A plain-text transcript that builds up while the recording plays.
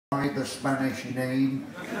the Spanish name.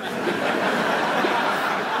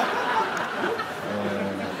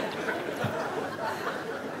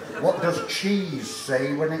 What does cheese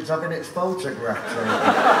say when it's having its photograph taken?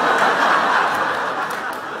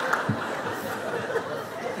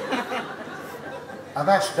 I've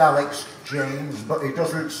asked Alex James, but he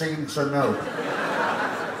doesn't seem to know.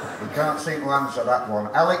 He can't seem to answer that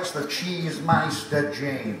one. Alex the Cheese Meister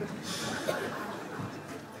James.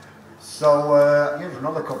 So, here's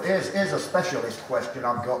another couple. Here's a specialist question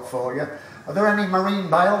I've got for you. Are there any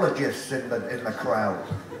marine biologists in the crowd?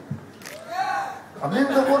 I knew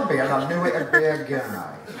there would be, and I knew it'd be a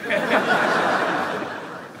guy.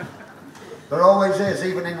 There always is,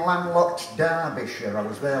 even in landlocked Derbyshire. I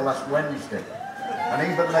was there last Wednesday.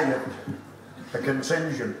 And even the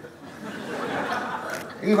contingent.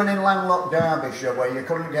 Even in landlocked Derbyshire, where you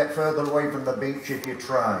couldn't get further away from the beach if you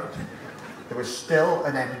tried, there was still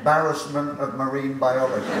an embarrassment of marine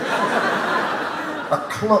biology. A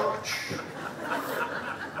clutch,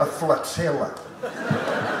 a flotilla,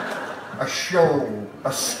 a shoal,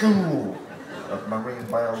 a school of marine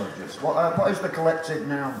biologists. What is the collective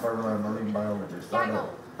noun for marine biologists? I don't know.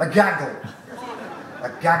 A gaggle. A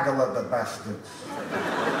gaggle of the bastards.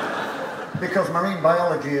 Because marine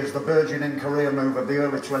biology is the burgeoning career move of the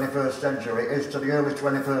early 21st century. It is to the early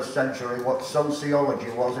 21st century what sociology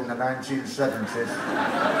was in the 1970s,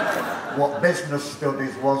 what business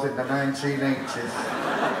studies was in the 1980s,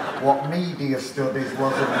 what media studies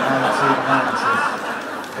was in the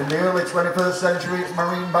 1990s. In the early 21st century, it's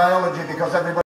marine biology because everybody